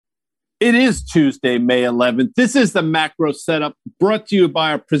It is Tuesday, May 11th. This is the Macro Setup brought to you by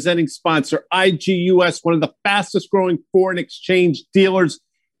our presenting sponsor, IGUS, one of the fastest growing foreign exchange dealers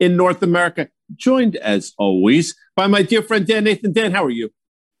in North America. Joined, as always, by my dear friend Dan Nathan. Dan, how are you?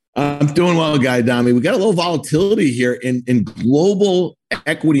 I'm doing well, Guy Dami. We got a little volatility here in global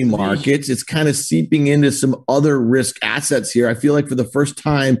equity markets. It's kind of seeping into some other risk assets here. I feel like for the first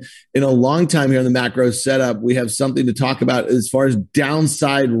time in a long time here in the Macro Setup, we have something to talk about as far as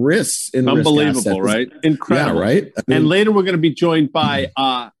downside risks in unbelievable, risk assets. Right? Incredible. Yeah, right? And later we're going to be joined by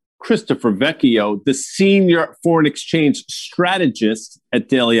Christopher Vecchio, the senior foreign exchange strategist at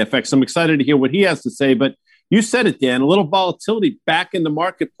Daily FX. I'm excited to hear what he has to say, but you said it, Dan, a little volatility back in the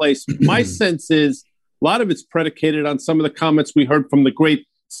marketplace. My sense is a lot of it's predicated on some of the comments we heard from the great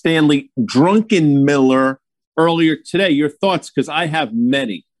Stanley Druckenmiller earlier today. Your thoughts, because I have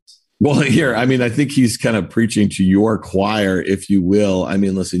many. Well, here, I mean, I think he's kind of preaching to your choir, if you will. I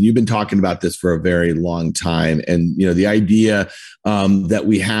mean, listen, you've been talking about this for a very long time. And, you know, the idea that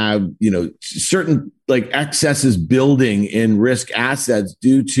we have, you know, certain like excesses building in risk assets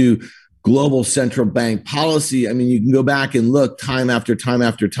due to global central bank policy. I mean, you can go back and look time after time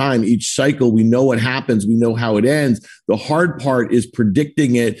after time. Each cycle, we know what happens. We know how it ends. The hard part is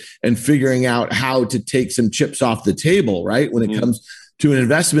predicting it and figuring out how to take some chips off the table, right? When it comes to an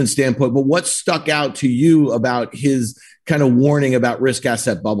investment standpoint. But what stuck out to you about his kind of warning about risk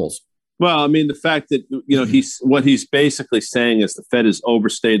asset bubbles? Well, I mean, the fact that, you know, what he's basically saying is the Fed has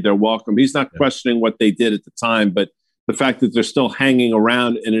overstayed their welcome. He's not questioning what they did at the time, but the fact that they're still hanging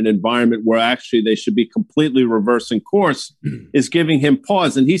around in an environment where actually they should be completely reversing course is giving him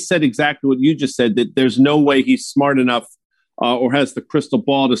pause. And he said exactly what you just said, that there's no way he's smart enough or has the crystal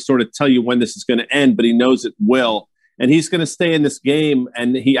ball to sort of tell you when this is going to end, but he knows it will. And he's going to stay in this game.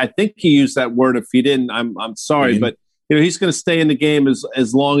 And I think he used that word. If he didn't, I'm sorry, but you know, he's going to stay in the game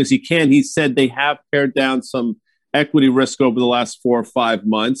as long as he can. He said they have pared down some equity risk over the last 4 or 5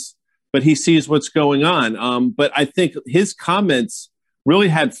 months, but he sees what's going on. But I think his comments really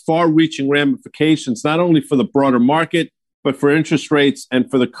had far-reaching ramifications, not only for the broader market, but for interest rates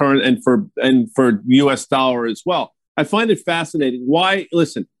and for the current and for U.S. dollar as well. I find it fascinating. Why?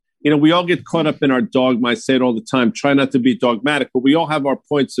 Listen, you know, we all get caught up in our dogma. I say it all the time. Try not to be dogmatic, but we all have our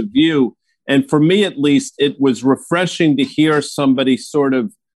points of view. And for me, at least, it was refreshing to hear somebody sort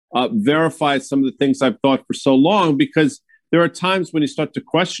of verify some of the things I've thought for so long, because there are times when you start to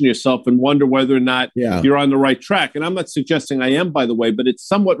question yourself and wonder whether or not you're on the right track. And I'm not suggesting I am, by the way, but it's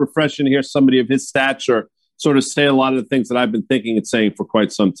somewhat refreshing to hear somebody of his stature sort of say a lot of the things that I've been thinking and saying for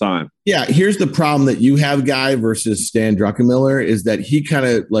quite some time. Yeah, here's the problem that you have, Guy, versus Stan Druckenmiller, is that he kind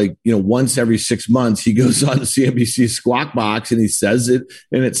of like, you know, once every 6 months, he goes on to CNBC Squawk Box and he says it.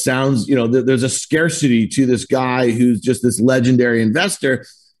 And it sounds, you know, there's a scarcity to this guy who's just this legendary investor.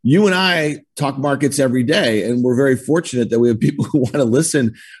 You and I talk markets every day, and we're very fortunate that we have people who want to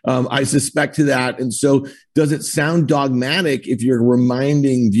listen, I suspect, to that. And so does it sound dogmatic if you're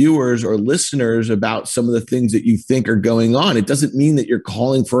reminding viewers or listeners about some of the things that you think are going on? It doesn't mean that you're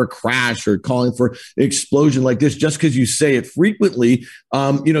calling for a crash or calling for an explosion like this just because you say it frequently.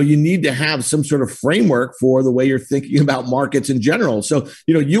 You know, you need to have some sort of framework for the way you're thinking about markets in general. So,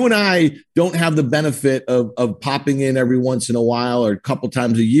 you know, you and I don't have the benefit of popping in every once in a while or a couple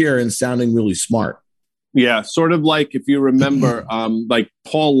times a year and sounding really smart. Yeah, sort of like if you remember, like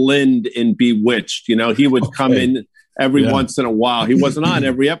Paul Lynde in Bewitched, you know, he would come in every once in a while. He wasn't on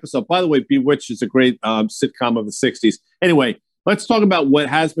every episode. By the way, Bewitched is a great sitcom of the 60s. Anyway, let's talk about what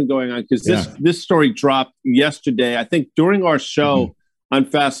has been going on, because this story dropped yesterday. I think during our show on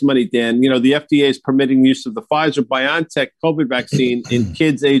Fast Money, Dan, you know, the FDA is permitting use of the Pfizer-BioNTech COVID vaccine in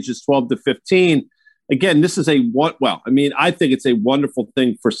kids ages 12 to 15. Again, this is I think it's a wonderful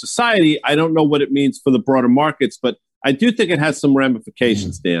thing for society. I don't know what it means for the broader markets, but I do think it has some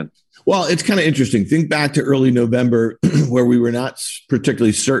ramifications, Dan. Well, it's kind of interesting. Think back to early November where we were not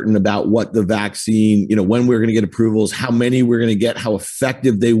particularly certain about what the vaccine, you know, when we were going to get approvals, how many we're going to get, how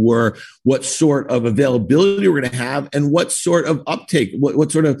effective they were, what sort of availability we're going to have, and what sort of uptake,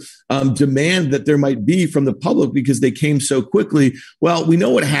 what sort of demand that there might be from the public because they came so quickly. Well, we know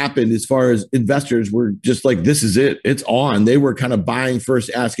what happened as far as investors were just like, this is it. It's on. They were kind of buying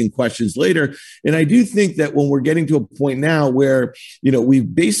first, asking questions later. And I do think that when we're getting to a point now where, you know,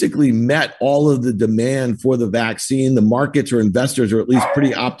 we've basically met all of the demand for the vaccine, the markets or investors are at least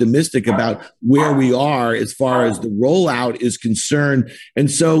pretty optimistic about where we are as far as the rollout is concerned. And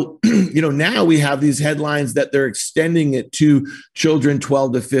so, you know, now we have these headlines that they're extending it to children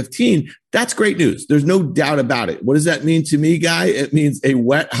 12 to 15. That's great news. There's no doubt about it. What does that mean to me, Guy? It means a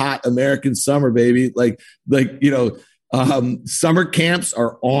wet, hot American summer, baby. Like, you know, Summer camps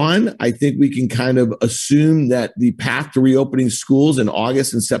are on. I think we can kind of assume that the path to reopening schools in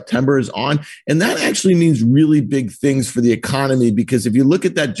August and September is on. And that actually means really big things for the economy, because if you look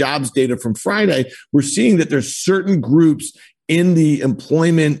at that jobs data from Friday, we're seeing that there's certain groups in the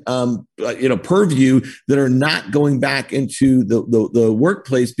employment purview that are not going back into the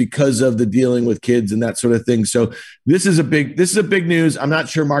workplace because of the dealing with kids and that sort of thing. So this is a big news. I'm not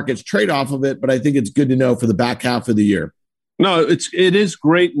sure markets trade off of it, but I think it's good to know for the back half of the year. No, it is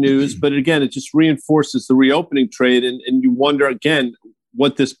great news, but again, it just reinforces the reopening trade, and you wonder again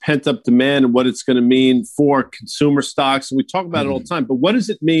what this pent up demand and what it's going to mean for consumer stocks. And we talk about it all the time, but what does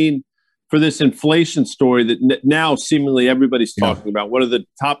it mean for this inflation story that now seemingly everybody's talking about? One of the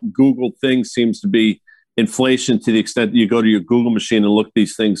top Google things seems to be inflation, to the extent that you go to your Google machine and look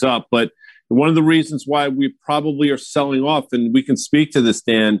these things up. But one of the reasons why we probably are selling off, and we can speak to this,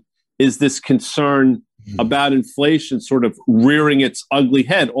 Dan, is this concern about inflation sort of rearing its ugly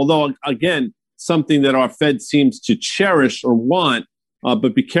head. Although, again, something that our Fed seems to cherish or want,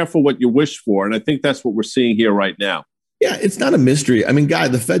 but be careful what you wish for. And I think that's what we're seeing here right now. Yeah, it's not a mystery. I mean, Guy,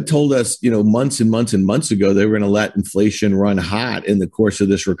 the Fed told us, months and months and months ago, they were going to let inflation run hot in the course of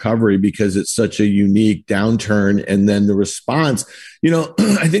this recovery because it's such a unique downturn. And then the response,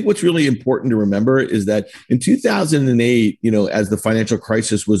 I think what's really important to remember is that in 2008, as the financial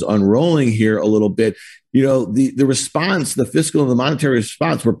crisis was unrolling here a little bit, the response, the fiscal and the monetary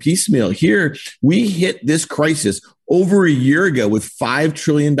response were piecemeal. Here, we hit this crisis over a year ago with $5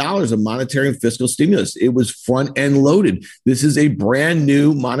 trillion of monetary and fiscal stimulus. It was front end loaded. This is a brand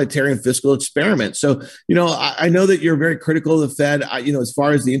new monetary and fiscal experiment. So, I know that you're very critical of the Fed. As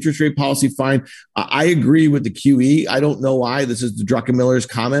far as the interest rate policy, fine. I agree with the QE. I don't know why. This is the Druckenmiller's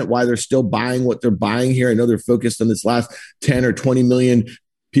comment, why they're still buying what they're buying here. I know they're focused on this last 10 or 20 million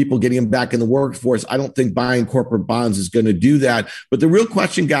people getting them back in the workforce. I don't think buying corporate bonds is going to do that. But the real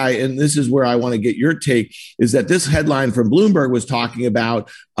question, Guy, and this is where I want to get your take, is that this headline from Bloomberg was talking about,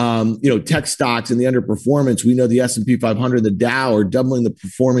 tech stocks and the underperformance. We know the S&P 500, the Dow are doubling the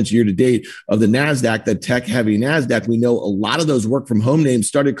performance year to date of the NASDAQ, the tech heavy NASDAQ. We know a lot of those work from home names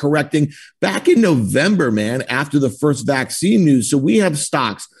started correcting back in November, man, after the first vaccine news. So we have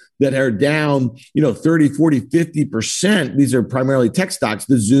stocks that are down, 30, 40, 50%. These are primarily tech stocks,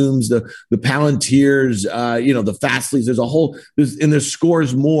 the Zooms, the Palantirs, the Fastleys. There's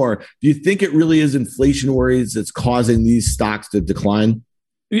scores more. Do you think it really is inflation worries that's causing these stocks to decline?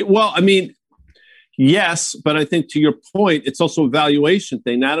 Well, I mean, yes, but I think to your point, it's also a valuation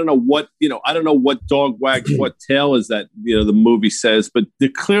thing. I don't know what dog wags what tail, is that, the movie says, but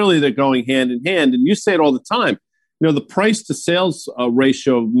clearly they're going hand in hand. And you say it all the time. The price to sales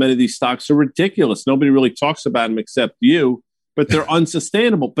ratio of many of these stocks are ridiculous. Nobody really talks about them except you, but they're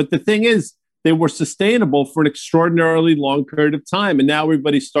unsustainable. But the thing is, they were sustainable for an extraordinarily long period of time. And now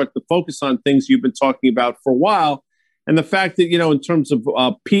everybody's starting to focus on things you've been talking about for a while. And the fact that, in terms of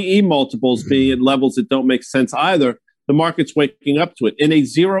PE multiples being at levels that don't make sense either, the market's waking up to it. In a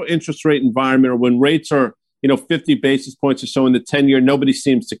zero interest rate environment, or when rates are, 50 basis points or so in the 10-year, nobody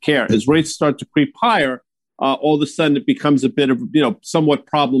seems to care. As rates start to creep higher, all of a sudden it becomes a bit of, somewhat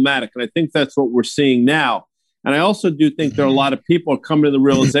problematic. And I think that's what we're seeing now. And I also do think there are a lot of people are coming to the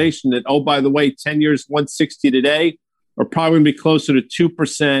realization that, oh, by the way, 10 years, 160 today are probably going to be closer to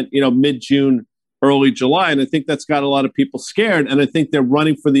 2%, mid-June, early July. And I think that's got a lot of people scared. And I think they're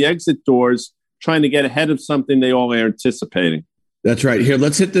running for the exit doors, trying to get ahead of something they all are anticipating. That's right. Here,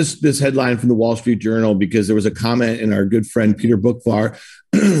 let's hit this headline from the Wall Street Journal, because there was a comment in our good friend Peter Bookvar,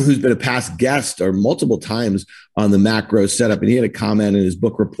 who's been a past guest or multiple times on the macro setup. And he had a comment in his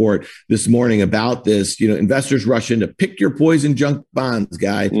book report this morning about this. Investors rush in to pick your poison junk bonds,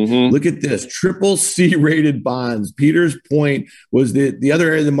 Guy. Mm-hmm. Look at this, triple C rated bonds. Peter's point was that the other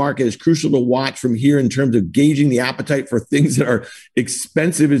area of the market is crucial to watch from here in terms of gauging the appetite for things that are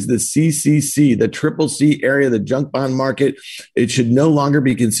expensive is the CCC, the triple C area, the junk bond market. It should no longer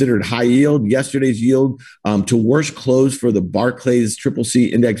be considered high yield. Yesterday's yield to worst close for the Barclays triple C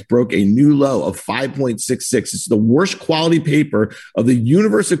index broke a new low of 5.66. It's the worst quality paper of the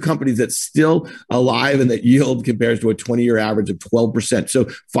universe of companies that's still alive, and that yield compares to a 20-year average of 12%. So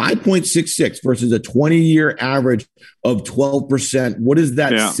 5.66 versus a 20-year average of 12%. What does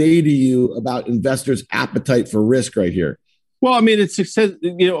that say to you about investors' appetite for risk right here? Well, I mean, it says,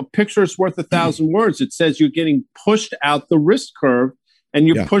 a picture is worth 1,000 words. It says you're getting pushed out the risk curve and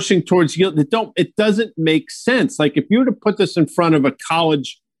you're pushing towards yield. It doesn't make sense. Like if you were to put this in front of a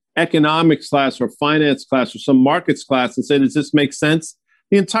college economics class or finance class or some markets class and say, does this make sense?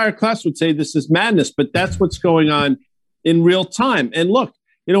 The entire class would say this is madness, but that's what's going on in real time. And look,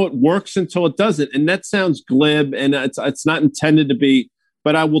 it works until it doesn't. And that sounds glib, and it's not intended to be.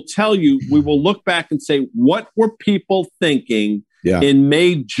 But I will tell you, we will look back and say, what were people thinking in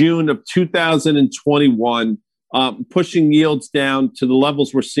May, June of 2021, pushing yields down to the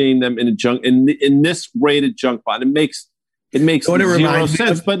levels we're seeing them in this rated junk bond? It makes zero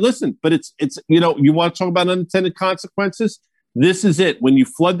sense. But listen, it's you want to talk about unintended consequences? This is it. When you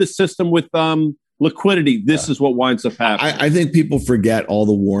flood the system with liquidity, this is what winds up happening. I think people forget all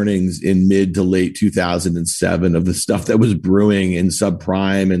the warnings in mid to late 2007 of the stuff that was brewing in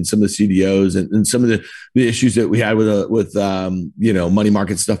subprime and some of the CDOs and some of the issues that we had with money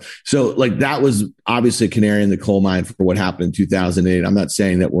market stuff. So like that was obviously a canary in the coal mine for what happened in 2008. I'm not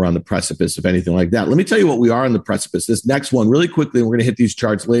saying that we're on the precipice of anything like that. Let me tell you what we are on the precipice. This next one really quickly, and we're going to hit these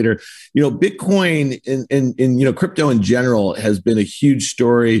charts later. Bitcoin and crypto in general has been a huge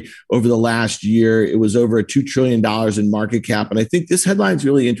story over the last year. It was over $2 trillion in market cap. And I think this headline is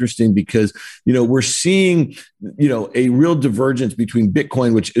really interesting because, we're seeing, a real divergence between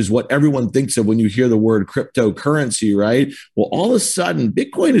Bitcoin, which is what everyone thinks of when you hear the word cryptocurrency, right? Well, all of a sudden,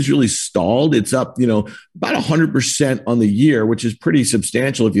 Bitcoin is really stalled. It's up, about 100% on the year, which is pretty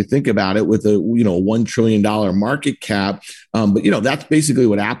substantial if you think about it with a, $1 trillion market cap. But that's basically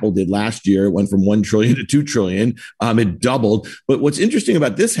what Apple did last year. It went from 1 trillion to 2 trillion. It doubled. But what's interesting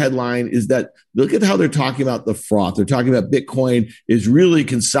about this headline is that look at how they're talking about the froth. They're talking about Bitcoin is really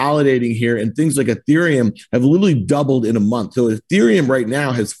consolidating here, and things like Ethereum have literally doubled in a month. So Ethereum right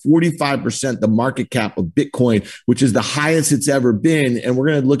now has 45% the market cap of Bitcoin, which is the highest it's ever been. And we're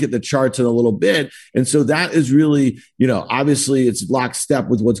going to look at the charts in a little bit. And so that is really, obviously it's lockstep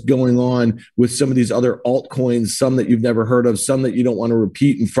with what's going on with some of these other altcoins, some that you've never heard of, some that you don't want to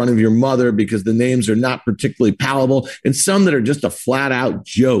repeat in front of your mother because the names are not particularly palatable, and some that are just a flat out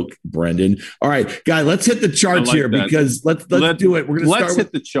joke, Brendan. All right, Guy, let's hit the charts here because let's do it. We're going to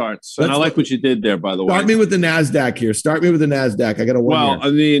hit the charts. And I like what you did there, by the way. Start me with the NASDAQ here. Start me with the NASDAQ. I got a one. Well, I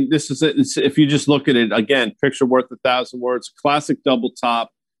mean, this is it. If you just look at it again, picture worth 1,000 words. Classic double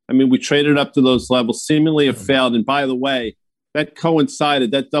top. I mean, we traded up to those levels, seemingly have failed. And by the way, that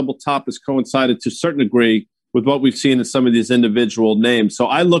double top has coincided to a certain degree with what we've seen in some of these individual names. So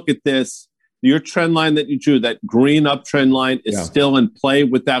I look at this. Your trend line that you drew, that green uptrend line, is still in play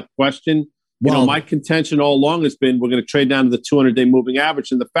without question. Well, my contention all along has been we're going to trade down to the 200-day moving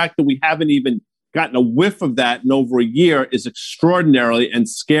average. And the fact that we haven't even gotten a whiff of that in over a year is extraordinarily and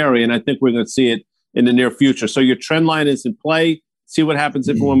scary. And I think we're going to see it in the near future. So your trend line is in play. See what happens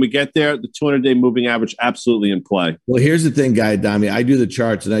when we get there. The 200-day moving average, absolutely in play. Well, here's the thing, Guy Adami. I do the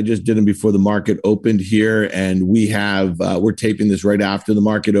charts, and I just did them before the market opened here. And we're taping this right after the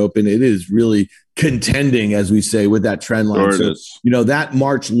market opened. It is really contending, as we say, with that trend line. Sure so, that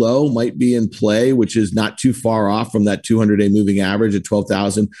March low might be in play, which is not too far off from that 200-day moving average at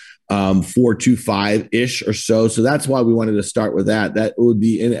 12,425-ish or so. So that's why we wanted to start with that. That would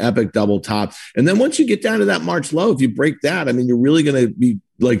be an epic double top. And then once you get down to that March low, if you break that, I mean, you're really going to be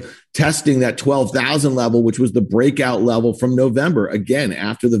like testing that 12,000 level, which was the breakout level from November, again,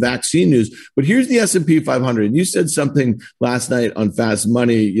 after the vaccine news. But here's the S&P 500. And you said something last night on Fast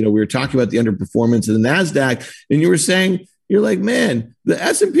Money. We were talking about the underperformance of the NASDAQ, and you were saying, you're like, man, the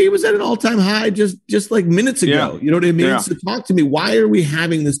S&P was at an all-time high just like minutes ago. You know what I mean? So talk to me. Why are we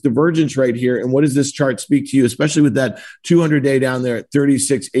having this divergence right here? And what does this chart speak to you, especially with that 200-day down there at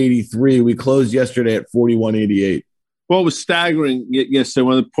 36.83? We closed yesterday at 41.88. What was staggering yesterday,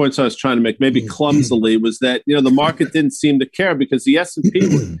 one of the points I was trying to make, maybe clumsily, was that the market didn't seem to care because the S&P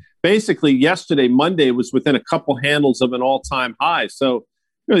was basically yesterday, Monday, was within a couple handles of an all-time high. So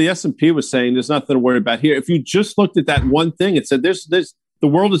the S&P was saying there's nothing to worry about here. If you just looked at that one thing, it said there's the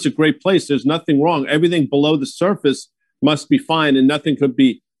world is a great place. There's nothing wrong. Everything below the surface must be fine, and nothing could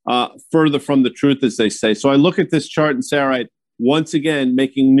be further from the truth, as they say. So I look at this chart and say, all right, once again,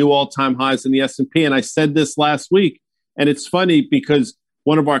 making new all-time highs in the S&P. And I said this last week. And it's funny because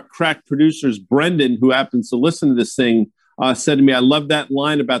one of our crack producers, Brendan, who happens to listen to this thing, said to me, I love that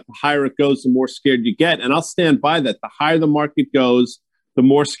line about the higher it goes, the more scared you get. And I'll stand by that. The higher the market goes, the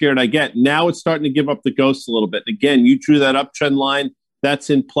more scared I get. Now it's starting to give up the ghost a little bit. And again, you drew that uptrend line. That's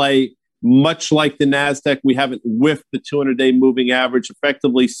in play. Much like the NASDAQ, we haven't whiffed the 200-day moving average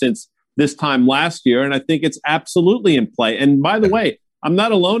effectively since this time last year. And I think it's absolutely in play. And by the way, I'm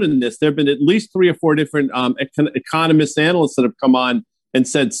not alone in this. There have been at least 3 or 4 different economists, analysts that have come on and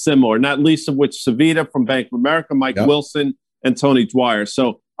said similar, not least of which Savita from Bank of America, Mike Wilson, and Tony Dwyer.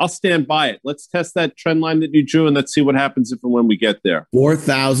 So I'll stand by it. Let's test that trend line that you drew, and let's see what happens if and when we get there.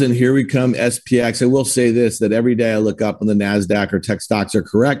 4,000. Here we come, SPX. I will say this, that every day I look up on the NASDAQ or tech stocks are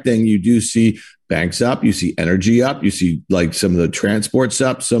correcting. You do see banks up, you see energy up, you see like some of the transports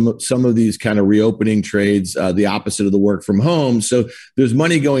up, some of these kind of reopening trades, the opposite of the work from home. So there's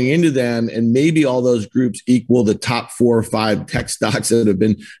money going into them, and maybe all those groups equal the top 4 or 5 tech stocks that have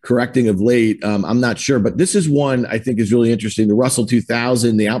been correcting of late. I'm not sure, but this is one I think is really interesting. The Russell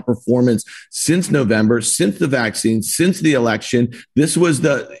 2000, the outperformance since November, since the vaccine, since the election. This was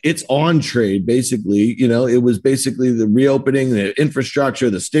it's on trade, basically. It was basically the reopening, the infrastructure,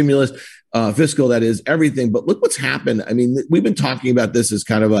 the stimulus, fiscal, that is, everything. But look what's happened. I mean, we've been talking about this as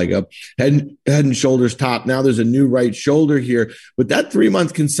kind of like a head and shoulders top. Now there's a new right shoulder here, but that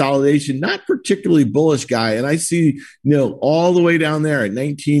 3-month consolidation, not particularly bullish, guy. And I see, all the way down there at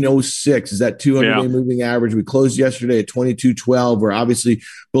 1906 is that 200-day moving average. We closed yesterday at 2212. We're obviously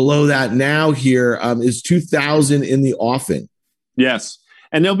below that now. Here is 2000 in the offing. Yes.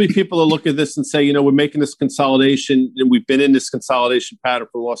 And there'll be people that look at this and say, we're making this consolidation, and we've been in this consolidation pattern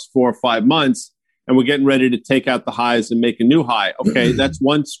for the last 4 or 5 months, and we're getting ready to take out the highs and make a new high. Okay, that's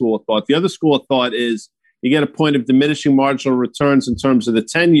one school of thought. The other school of thought is you get a point of diminishing marginal returns in terms of the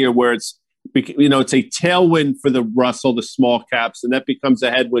 10-year, where it's a tailwind for the Russell, the small caps, and that becomes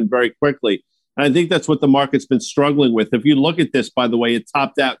a headwind very quickly. And I think that's what the market's been struggling with. If you look at this, by the way, it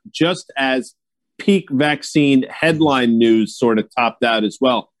topped out just as peak vaccine headline news sort of topped out as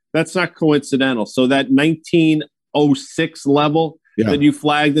well. That's not coincidental. So that 1906 level that you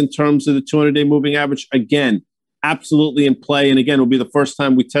flagged in terms of the 200-day moving average, again, absolutely in play. And again, it will be the first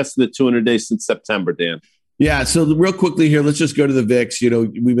time we tested the 200-day since September, Dan. Yeah. So real quickly here, let's just go to the VIX.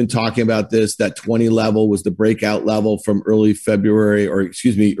 We've been talking about this. That 20 level was the breakout level from early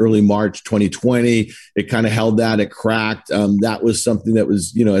March 2020. It kind of held that. It cracked. That was something that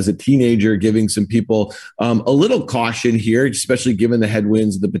was, as a teenager, giving some people a little caution here, especially given the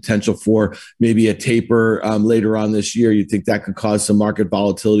headwinds, the potential for maybe a taper later on this year. You'd think that could cause some market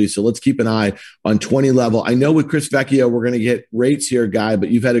volatility. So let's keep an eye on 20 level. I know with Chris Vecchio, we're going to get rates here, Guy,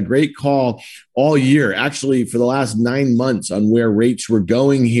 but you've had a great call all year, actually, for the last 9 months, on where rates were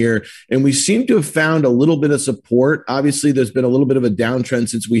going here. And we seem to have found a little bit of support. Obviously, there's been a little bit of a downtrend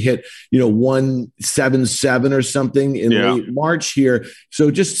since we hit, 177 or something in late March here.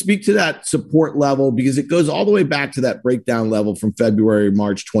 So just speak to that support level, because it goes all the way back to that breakdown level from February,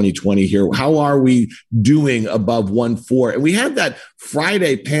 March 2020 here. How are we doing above 1.4? And we had that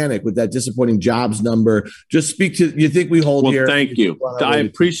Friday panic with that disappointing jobs number. Just speak to, you think we hold here? Thank you. I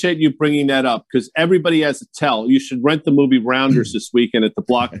appreciate you bringing that up, because everybody has a tell. You should rent the movie Rounders this weekend at the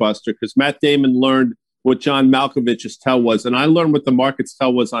Blockbuster, because Matt Damon learned what John Malkovich's tell was. And I learned what the market's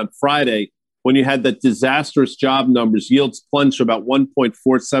tell was on Friday when you had that disastrous job numbers. Yields plunged to about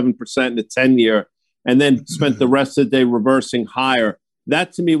 1.47% in the 10-year, and then spent the rest of the day reversing higher.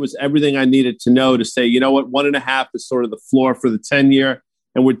 That to me was everything I needed to know to say, 1.5 is sort of the floor for the 10-year.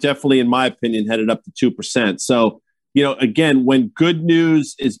 And we're definitely, in my opinion, headed up to 2%. So, again, when good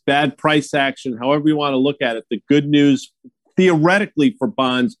news is bad price action, however you want to look at it, the good news theoretically for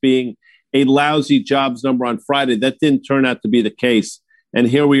bonds being a lousy jobs number on Friday, that didn't turn out to be the case. And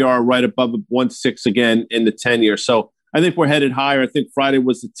here we are right above 1.6 again in the 10-year. So I think we're headed higher. I think Friday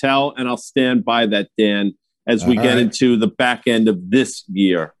was the tell, and I'll stand by that, Dan, as we get into the back end of this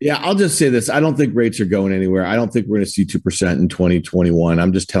year. Yeah, I'll just say this. I don't think rates are going anywhere. I don't think we're going to see 2% in 2021.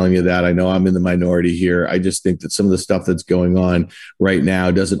 I'm just telling you that. I know I'm in the minority here. I just think that some of the stuff that's going on right now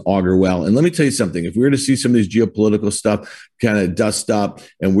doesn't augur well. And let me tell you something. If we were to see some of these geopolitical stuff kind of dust up,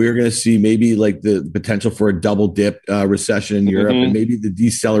 and we're going to see maybe like the potential for a double dip recession in Europe, and maybe the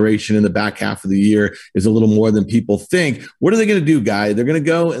deceleration in the back half of the year is a little more than people think, what are they going to do, Guy? They're going to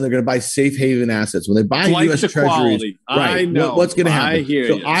go and they're going to buy safe haven assets. When they buy U.S. Treasuries, right? I know. What's going to happen? I hear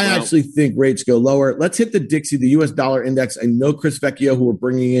you. I actually think rates go lower. Let's hit the Dixie, the U.S. dollar index. I know Chris Vecchio, who we're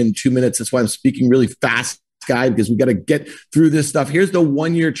bringing in 2 minutes. That's why I'm speaking really fast, Guy, because we got to get through this stuff. Here's the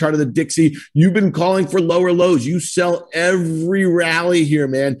 1-year chart of the Dixie. You've been calling for lower lows. You sell every rally here,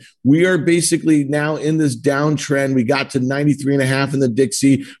 man. We are basically now in this downtrend. We got to 93.5 in the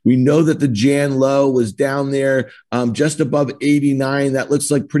Dixie. We know that the Jan low was down there just above 89. That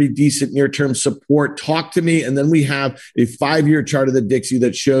looks like pretty decent near-term support. Talk to me. And then we have a 5-year chart of the Dixie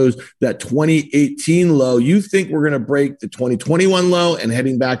that shows that 2018 low. You think we're going to break the 2021 low and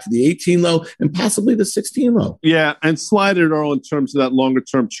heading back to the 18 low and possibly the 16 low? Yeah, and slide it all in terms of that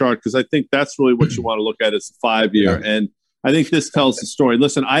longer-term chart, because I think that's really what you want to look at is the 5-year. And I think this tells the story.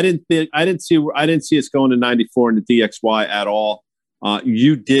 Listen, I didn't see us going to 94 in the DXY at all.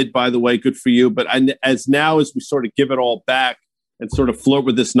 You did, by the way, good for you. But as we sort of give it all back and sort of flirt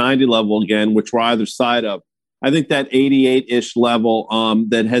with this 90 level again, which we're either side of, I think that 88-ish level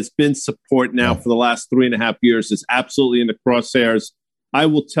that has been support now for the last 3.5 years is absolutely in the crosshairs I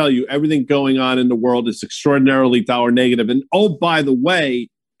will tell you, everything going on in the world is extraordinarily dollar negative. And oh, by the way,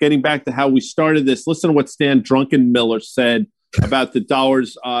 getting back to how we started this, listen to what Stan Druckenmiller said about the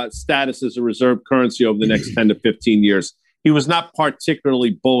dollar's status as a reserve currency over the next 10 to 15 years. He was not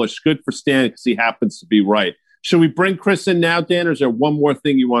particularly bullish. Good for Stan because he happens to be right. Should we bring Chris in now, Dan, or is there one more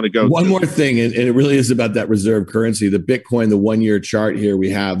thing you want to go One more thing, and it really is about that reserve currency. The Bitcoin, the 1-year chart here we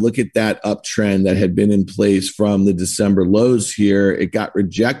have, look at that uptrend that had been in place from the December lows here. It got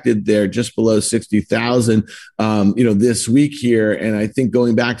rejected there just below 60,000, this week here. And I think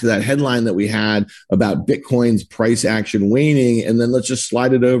going back to that headline that we had about Bitcoin's price action waning, and then let's just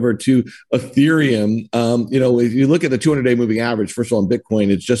slide it over to Ethereum. If you look at the 200-day moving average, first of all, in Bitcoin,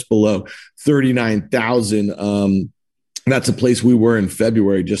 it's just below 39,000. That's a place we were in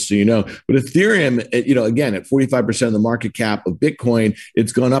February, just so you know. But Ethereum, again, at 45% of the market cap of Bitcoin,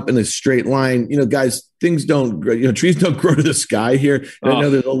 it's gone up in a straight line. Guys, things don't, trees don't grow to the sky here. I know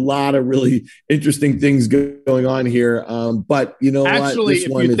there's a lot of really interesting things going on here. But actually, if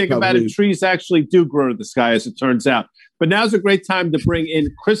you think about it, trees actually do grow to the sky, as it turns out. But now's a great time to bring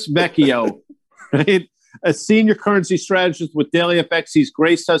in Chris Vecchio, right? A senior currency strategist with DailyFX. He's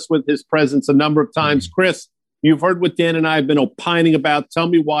graced us with his presence a number of times. Chris, you've heard what Dan and I have been opining about. Tell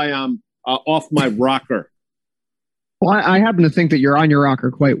me why I'm off my rocker. Well, I happen to think that you're on your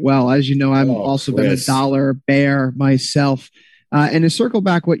rocker quite well. As you know, I've also been a dollar bear myself. And to circle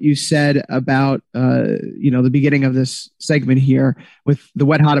back what you said about, the beginning of this segment here with the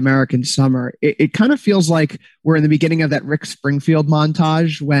wet, hot American summer, it kind of feels like we're in the beginning of that Rick Springfield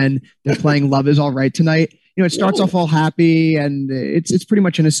montage when they're playing Love Is All Right Tonight. It starts off all happy and it's pretty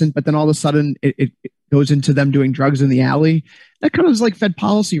much innocent, but then all of a sudden it goes into them doing drugs in the alley. That kind of is like Fed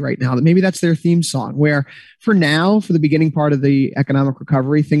policy right now. That maybe that's their theme song, where for now, for the beginning part of the economic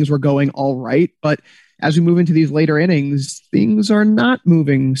recovery, things were going all right. But as we move into these later innings, things are not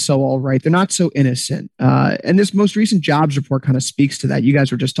moving so all right. They're not so innocent. And this most recent jobs report kind of speaks to that. You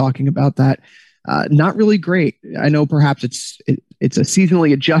guys were just talking about that. Not really great. I know perhaps it's a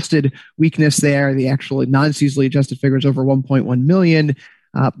seasonally adjusted weakness there. The actual non-seasonally adjusted figures over 1.1 million.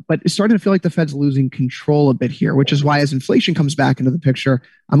 But it's starting to feel like the Fed's losing control a bit here, which is why as inflation comes back into the picture,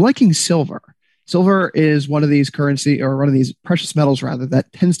 I'm liking silver. Silver is one of these precious metals rather,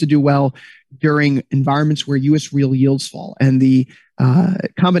 that tends to do well during environments where U.S. real yields fall. And the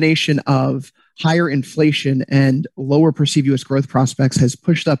combination of higher inflation and lower perceived U.S. growth prospects has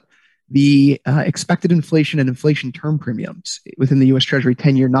pushed up the expected inflation and inflation term premiums within the U.S. Treasury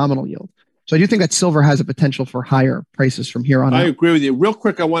 10-year nominal yield. So I do think that silver has a potential for higher prices from here on out. I agree with you. Real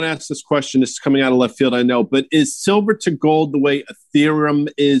quick, I want to ask this question. This is coming out of left field, I know, but is silver to gold the way Ethereum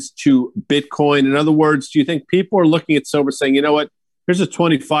is to Bitcoin? In other words, do you think people are looking at silver saying, you know what, here's a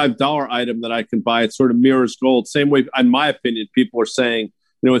 $25 item that I can buy. It sort of mirrors gold. Same way, in my opinion, people are saying,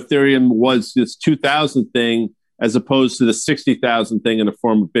 Ethereum was this 2,000 thing as opposed to the 60,000 thing in the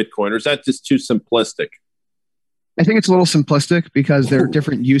form of Bitcoin. Or is that just too simplistic? I think it's a little simplistic because there are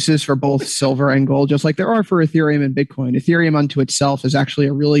different uses for both silver and gold, just like there are for Ethereum and Bitcoin. Ethereum unto itself is actually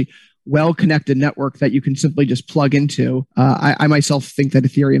a really well-connected network that you can simply just plug into. I myself think that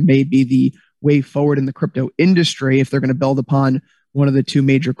Ethereum may be the way forward in the crypto industry if they're going to build upon one of the two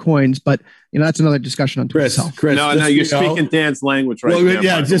major coins. But, that's another discussion unto itself. Chris, no, you're speaking Dan's language right now.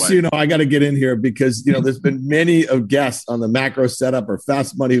 Yeah, just so you know, I got to get in here because, there's been many of guests on the Macro Setup or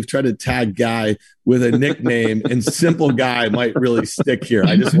Fast Money who've tried to tag Guy with a nickname, and Simple Guy might really stick here.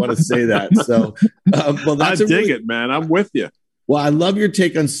 I just want to say that. So, I dig it, man. I'm with you. Well, I love your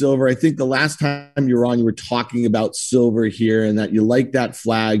take on silver. I think the last time you were on, you were talking about silver here and that you like that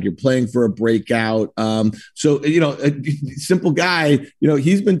flag. You're playing for a breakout. So, a Simple Guy,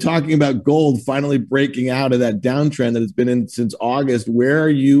 he's been talking about gold finally breaking out of that downtrend that it's been in since August. Where are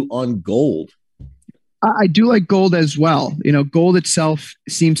you on gold? I do like gold as well. Gold itself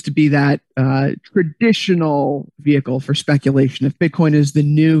seems to be that traditional vehicle for speculation. If Bitcoin is the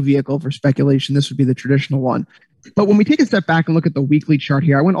new vehicle for speculation, this would be the traditional one. But when we take a step back and look at the weekly chart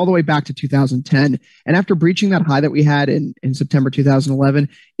here, I went all the way back to 2010. And after breaching that high that we had in September 2011,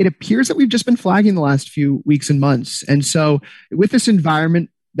 it appears that we've just been flagging the last few weeks and months. And so with this environment,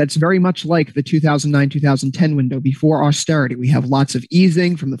 that's very much like the 2009-2010 window before austerity. We have lots of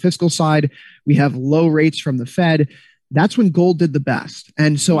easing from the fiscal side. We have low rates from the Fed. That's when gold did the best.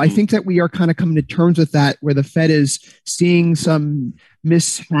 And so I think that we are kind of coming to terms with that, where the Fed is seeing some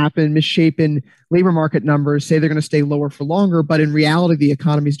misshapen labor market numbers say they're going to stay lower for longer. But in reality, the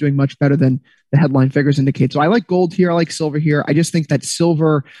economy is doing much better than the headline figures indicate. So I like gold here. I like silver here. I just think that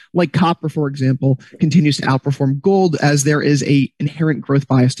silver, like copper, for example, continues to outperform gold as there is a inherent growth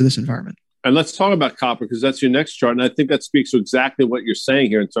bias to this environment. And let's talk about copper because that's your next chart. And I think that speaks to exactly what you're saying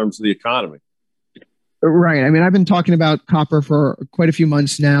here in terms of the economy. Right. I mean, I've been talking about copper for quite a few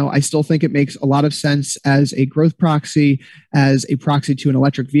months now. I still think it makes a lot of sense as a growth proxy, as a proxy to an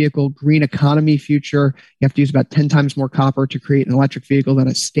electric vehicle, green economy future. You have to use about 10 times more copper to create an electric vehicle than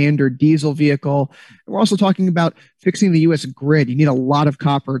a standard diesel vehicle. We're also talking about fixing the U.S. grid. You need a lot of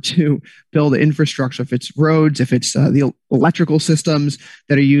copper to build infrastructure. If it's roads, if it's the electrical systems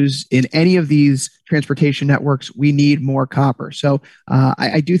that are used in any of these transportation networks, we need more copper. So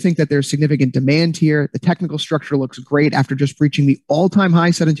I do think that there's significant demand here. The technical structure looks great after just reaching the all-time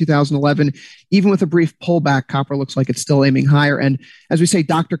high set in 2011. Even with a brief pullback, copper looks like it's still aiming higher. And as we say,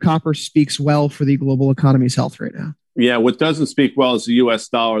 Dr. Copper speaks well for the global economy's health right now. Yeah, what doesn't speak well is the U.S.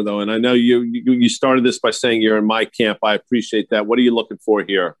 dollar, though. And I know you started this by saying you're in my camp. I appreciate that. What are you looking for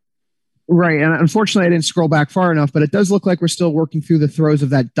here? Right. And unfortunately, I didn't scroll back far enough, but it does look like we're still working through the throes of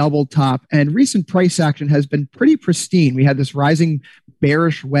that double top. And recent price action has been pretty pristine. We had this rising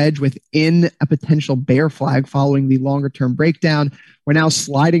bearish wedge within a potential bear flag following the longer term breakdown. We're now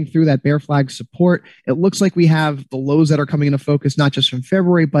sliding through that bear flag support. It looks like we have the lows that are coming into focus, not just from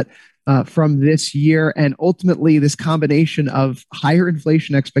February, but from this year. And ultimately, this combination of higher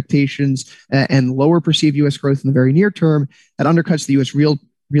inflation expectations and lower perceived U.S. growth in the very near term that undercuts the U.S. real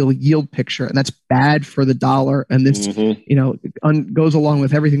yield picture, and that's bad for the dollar. And this, goes along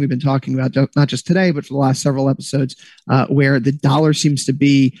with everything we've been talking about, not just today, but for the last several episodes, where the dollar seems to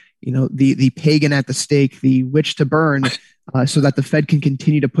be, the pagan at the stake, the witch to burn, so that the Fed can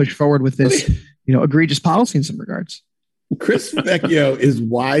continue to push forward with this, egregious policy in some regards. Chris Vecchio is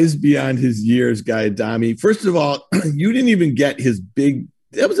wise beyond his years, Guy Adami. First of all, you didn't even get his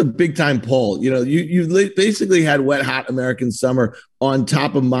that was a big time poll. You basically had Wet Hot American Summer on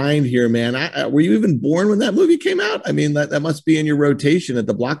top of mind here, man. Were you even born when that movie came out? I mean, that must be in your rotation at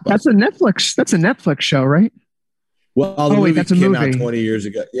the Blockbuster. That's a Netflix show, right? Well, the movie came out 20 years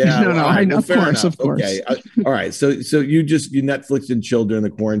ago. Yeah, I know. Of course. Okay, all right. So you Netflix and chilled during the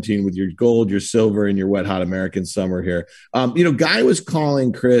quarantine with your gold, your silver, and your Wet Hot American Summer here. Guy was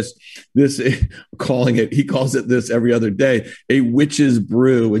calling Chris this, he calls it this every other day, a witch's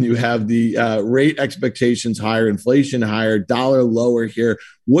brew. When you have the rate expectations higher, inflation higher, dollar lower here.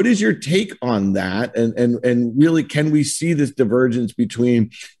 What is your take on that? And really, can we see this divergence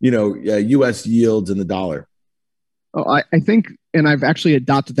between U.S. yields and the dollar? Oh, I think, and I've actually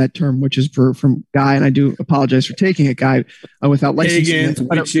adopted that term, which is from Guy, and I do apologize for taking it, Guy, without licensing it.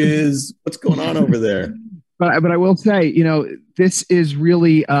 Witches, what's going on over there? But I will say, this is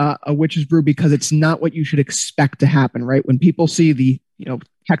really a witch's brew because it's not what you should expect to happen, right? When people see the,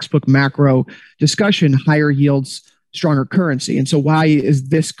 textbook macro discussion, higher yields, stronger currency. And so why is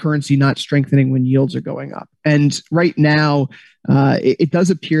this currency not strengthening when yields are going up? And right now, it does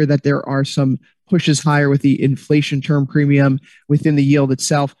appear that there are some pushes higher with the inflation term premium within the yield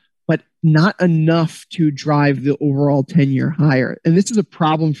itself, but not enough to drive the overall 10-year higher. And this is a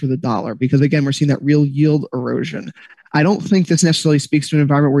problem for the dollar because, again, we're seeing that real yield erosion. I don't think this necessarily speaks to an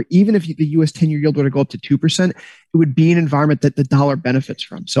environment where even if the U.S. 10-year yield were to go up to 2%, it would be an environment that the dollar benefits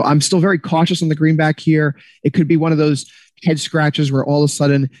from. So I'm still very cautious on the greenback here. It could be one of those head scratches where all of a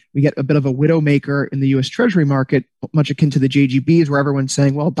sudden we get a bit of a widowmaker in the U.S. Treasury market, much akin to the JGBs, where everyone's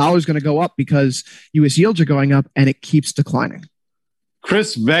saying, well, dollar's going to go up because U.S. yields are going up, and it keeps declining.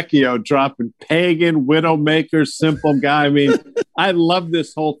 Chris Vecchio dropping pagan, widowmaker, simple guy. I mean, I love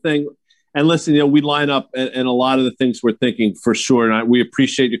this whole thing. And listen, we line up in a lot of the things we're thinking for sure. And we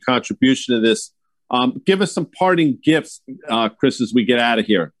appreciate your contribution to this. Give us some parting gifts, Chris, as we get out of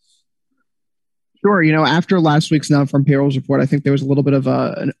here. Sure. After last week's non-farm payrolls report, I think there was a little bit of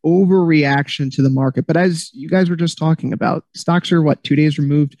an overreaction to the market. But as you guys were just talking about, stocks are 2 days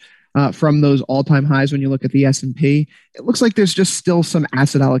removed from those all-time highs when you look at the S&P. It looks like there's just still some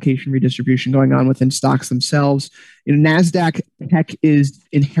asset allocation redistribution going on within stocks themselves. NASDAQ tech is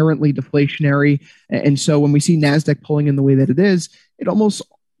inherently deflationary. And so when we see NASDAQ pulling in the way that it is, it almost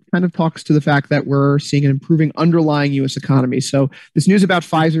kind of talks to the fact that we're seeing an improving underlying U.S. economy. So this news about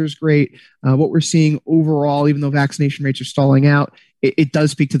Pfizer is great. What we're seeing overall, even though vaccination rates are stalling out, it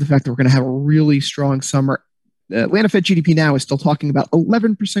does speak to the fact that we're going to have a really strong summer. Atlanta Fed GDP now is still talking about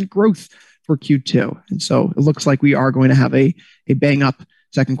 11% growth for Q2. And so it looks like we are going to have a bang up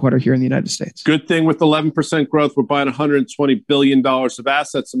second quarter here in the United States. Good thing with 11% growth, we're buying $120 billion of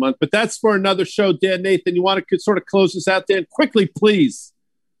assets a month. But that's for another show. Dan, Nathan, you want to sort of close this out, Dan? Quickly, please.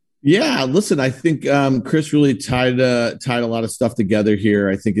 Yeah, listen, I think Chris really tied a lot of stuff together here.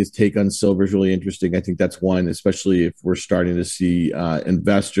 I think his take on silver is really interesting. I think that's one, especially if we're starting to see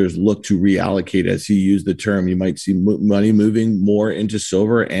investors look to reallocate, as he used the term. You might see money moving more into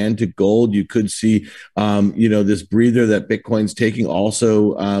silver and to gold. You could see, this breather that Bitcoin's taking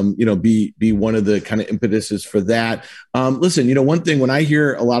also, be one of the kind of impetuses for that. Listen, one thing when I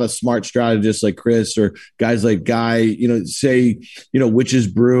hear a lot of smart strategists like Chris or guys like Guy, say, witches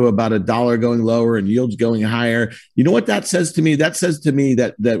brew about $1 going lower and yields going higher. You know what that says to me? That says to me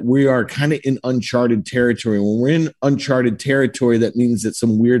that we are kind of in uncharted territory. When we're in uncharted territory, that means that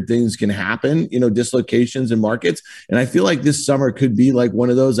some weird things can happen, dislocations in markets. And I feel like this summer could be like one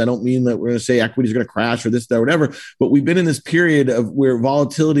of those. I don't mean that we're going to say equities are going to crash or this, that, whatever, but we've been in this period of where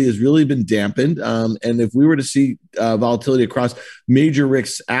volatility has really been dampened. And if we were to see volatility across major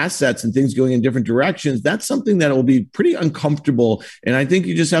risk assets and things going in different directions, that's something that will be pretty uncomfortable. And I think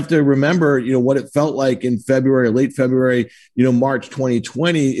you just have to remember, what it felt like in February, late February, March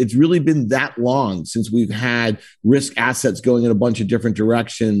 2020. It's really been that long since we've had risk assets going in a bunch of different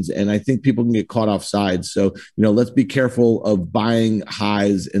directions. And I think people can get caught off sides. So, let's be careful of buying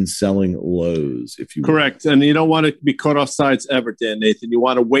highs and selling lows, if you will. Correct. And you don't want to be caught off sides ever, Dan Nathan. You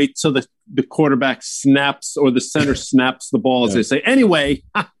want to wait till the quarterback snaps or the center snaps the ball, as they say. Anyway,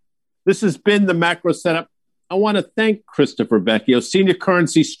 this has been the Macro Setup. I want to thank Christopher Vecchio, Senior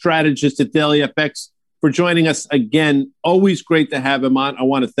Currency Strategist at DailyFX, for joining us again. Always great to have him on. I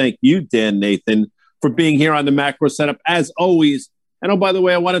want to thank you, Dan Nathan, for being here on the Macro Setup, as always. And by the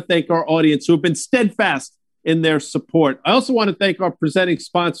way, I want to thank our audience who have been steadfast in their support. I also want to thank our presenting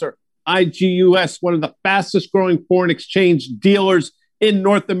sponsor, IGUS, one of the fastest growing foreign exchange dealers in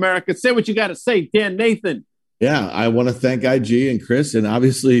North America. Say what you got to say, Dan Nathan. Yeah, I want to thank IG and Chris, and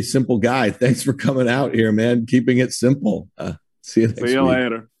obviously Simple Guy. Thanks for coming out here, man. Keeping it simple. See you next week. See you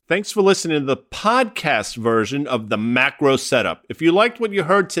later. Thanks for listening to the podcast version of the Macro Setup. If you liked what you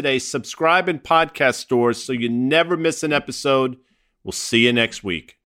heard today, subscribe in podcast stores so you never miss an episode. We'll see you next week.